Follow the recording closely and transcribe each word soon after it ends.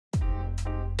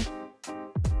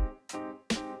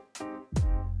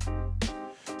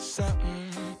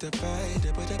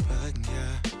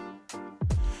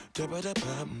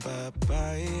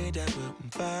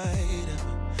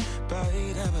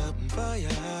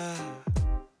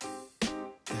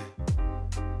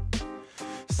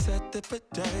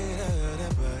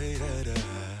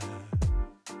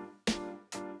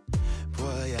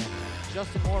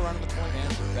Justin Moore running the point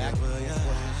and back.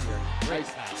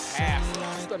 Nice pass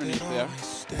just underneath there.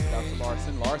 Out to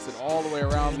Larson. Larson all the way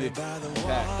around the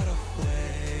attack.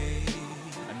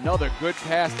 Another good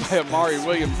pass by Amari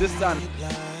Williams. This time,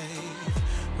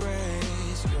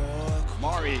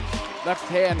 Amari left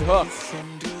hand hook.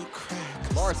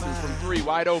 Larson from three,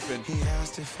 wide open. Good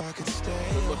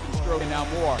looking stroke. And now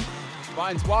Moore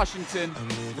finds Washington.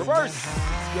 Reverse.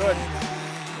 It's good.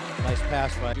 Nice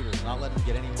pass by shooters. Not letting him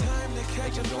get anyone.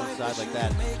 Make him go inside like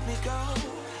that.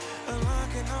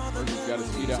 Bergen's got his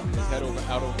feet out, his head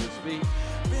out over his feet.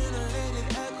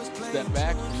 Step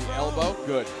back, the elbow,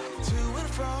 good.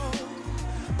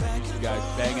 These guys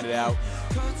banging it out.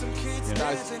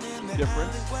 Nice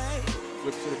difference.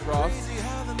 Whips it across.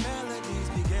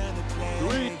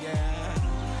 Three.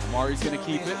 Amari's gonna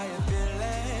keep it.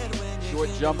 Short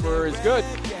jumper is good.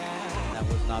 That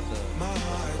was not the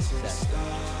set.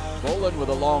 Boland with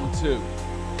a long two.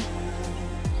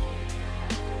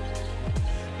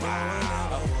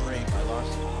 Wow, great by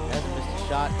Larson. He hasn't missed a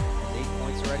shot. Has 8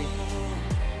 points already.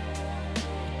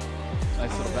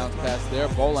 Nice little bounce pass there.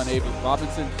 Boland able.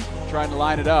 Robinson trying to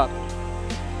line it up.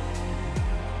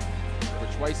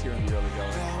 We're twice here in the early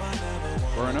going.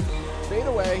 Burnham. Fade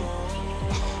away.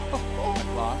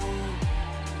 Block.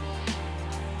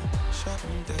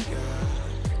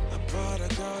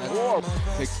 Moore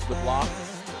takes the block.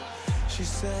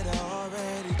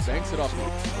 Banks it off.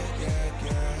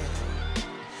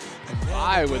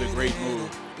 Fye with a great move.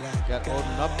 Got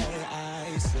Odin up.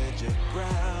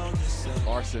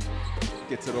 Larson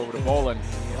gets it over to Boland.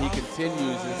 He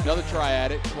continues. There's another try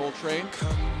at it. Coltrane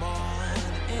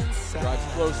drives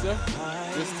closer.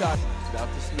 This time out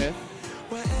to Smith.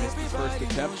 He missed his first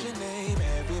attempt.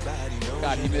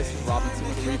 God, he misses. Robinson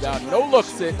with the rebound. No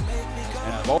looks it.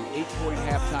 And both 8-point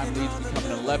halftime leads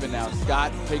becoming 11 now.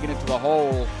 Scott taking it to the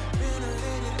hole.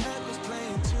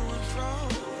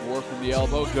 Moore from the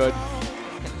elbow. Good.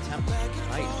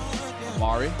 Nice.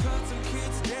 Amari.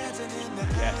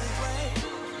 Yes.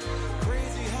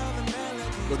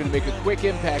 Looking to make a quick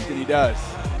impact, and he does.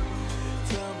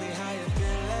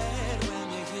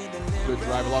 Good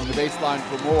drive along the baseline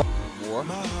for Moore. Moore.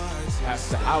 Pass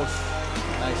to House.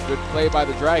 Nice good play by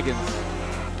the Dragons.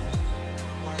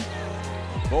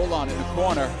 Boland in the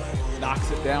corner. Knocks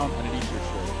it down underneath your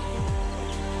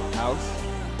shirt. House.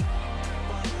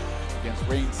 Against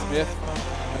Rain Smith.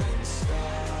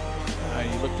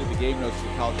 You looked at the game notes for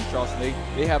College of Charleston.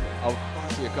 They have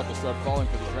see a couple start falling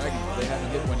for the Dragons, but they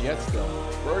haven't hit one yet still.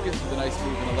 Bergens with a nice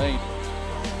move in the lane.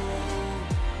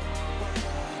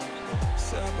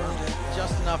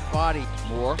 Just enough body.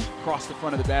 Moore across the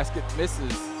front of the basket,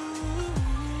 misses.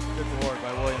 Good board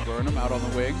by William. Burnham out on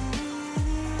the wing.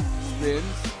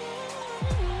 Spins.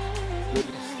 Good.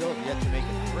 Still yet to make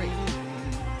it 3. I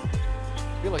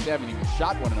feel like they haven't even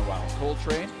shot one in a while.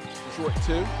 Coltrane, short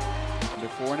two. Under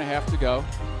 4.5 to go.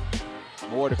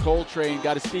 Moore to Coltrane,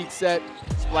 got his feet set.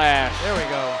 Splash. There we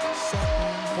go.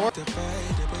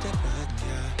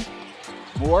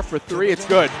 Moore for 3, it's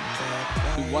good.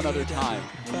 One other time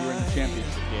when we were in the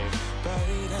championship game.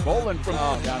 Boland from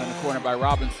down in the corner by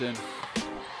Robinson.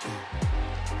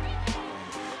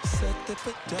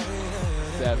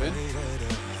 7,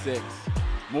 6.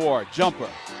 Moore, jumper.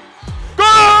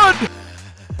 Good!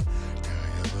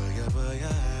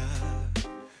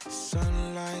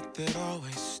 Sunlight that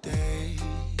always stays.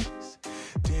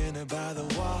 Dinner by the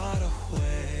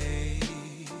waterway.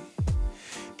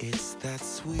 It's that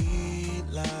sweet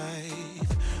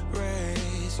life.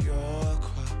 Raise your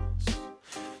cross.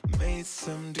 Made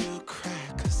some dude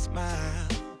crack a smile.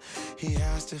 He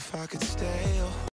asked if I could stay.